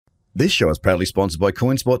This show is proudly sponsored by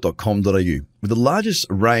coinspot.com.au, with the largest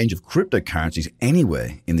range of cryptocurrencies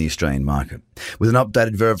anywhere in the Australian market. With an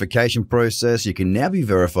updated verification process, you can now be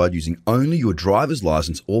verified using only your driver's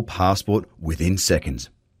license or passport within seconds.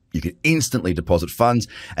 You can instantly deposit funds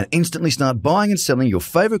and instantly start buying and selling your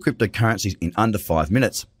favourite cryptocurrencies in under 5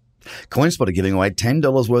 minutes. CoinSpot are giving away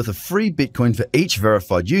 $10 worth of free Bitcoin for each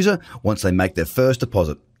verified user once they make their first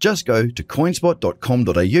deposit. Just go to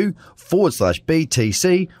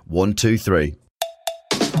coinspot.com.au/BTC123.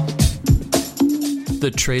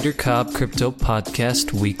 The TraderCobb Crypto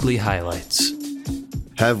Podcast Weekly Highlights.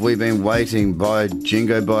 Have we been waiting? By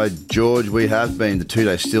Jingo, by George, we have been. The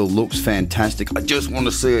 2-day still looks fantastic. I just want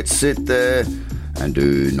to see it sit there and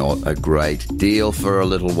do not a great deal for a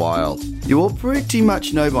little while. You all pretty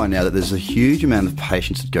much know by now that there's a huge amount of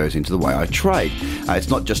patience that goes into the way I trade. It's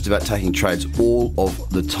not just about taking trades all of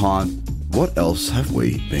the time. What else have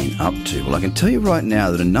we been up to? Well, I can tell you right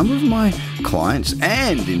now that a number of my clients,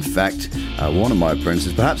 and in fact, one of my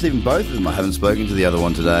apprentices, perhaps even both of them, I haven't spoken to the other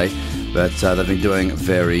one today, but they've been doing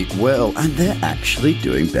very well, and they're actually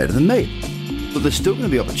doing better than me. But there's still going to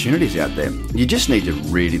be opportunities out there. You just need to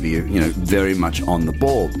really be, very much on the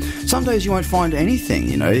ball. Some days you won't find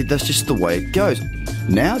anything, that's just the way it goes.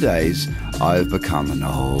 Nowadays, I've become an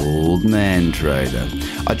old man trader.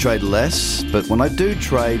 I trade less, but when I do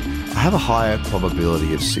trade, I have a higher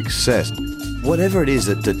probability of success. Whatever it is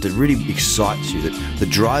that really excites you, that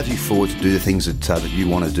drives you forward to do the things that you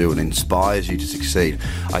want to do and inspires you to succeed,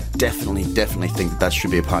 I definitely think that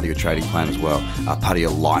should be a part of your trading plan as well, a part of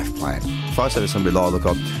your life plan. If I say to somebody, look,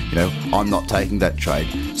 I'm not taking that trade,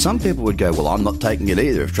 some people would go, well, I'm not taking it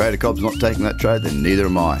either. If TraderCobb's not taking that trade, then neither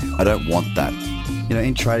am I. I don't want that.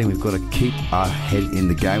 In trading, we've got to keep our head in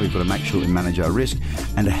the game. We've got to make sure we manage our risk.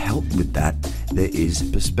 And to help with that, there is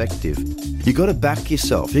perspective. You've got to back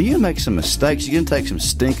yourself. You're going to make some mistakes. You're going to take some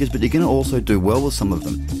stinkers, but you're going to also do well with some of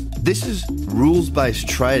them. This is rules-based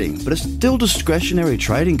trading, but it's still discretionary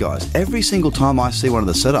trading, guys. Every single time I see one of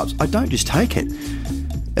the setups, I don't just take it.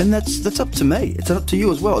 And that's up to me. It's up to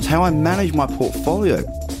you as well. It's how I manage my portfolio.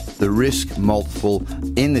 The risk multiple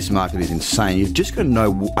in this market is insane. You've just got to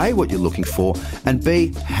know, A, what you're looking for, and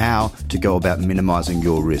B, how to go about minimizing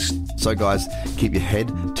your risk. So guys, keep your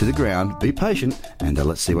head to the ground, be patient, and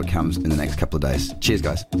let's see what comes in the next couple of days. Cheers,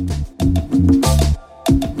 guys.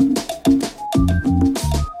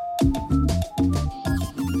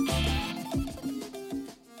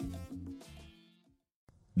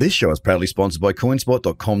 This show is proudly sponsored by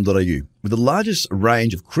coinspot.com.au, with the largest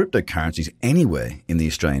range of cryptocurrencies anywhere in the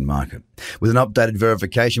Australian market. With an updated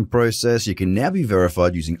verification process, you can now be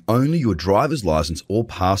verified using only your driver's license or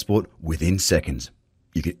passport within seconds.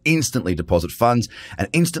 You can instantly deposit funds and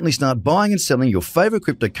instantly start buying and selling your favorite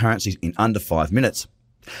cryptocurrencies in under 5 minutes.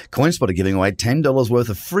 CoinSpot are giving away $10 worth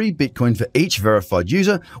of free Bitcoin for each verified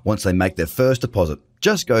user once they make their first deposit.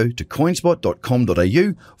 Just go to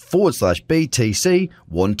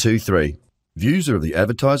coinspot.com.au/BTC123. Views are of the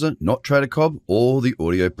advertiser, not TraderCobb or the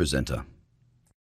audio presenter.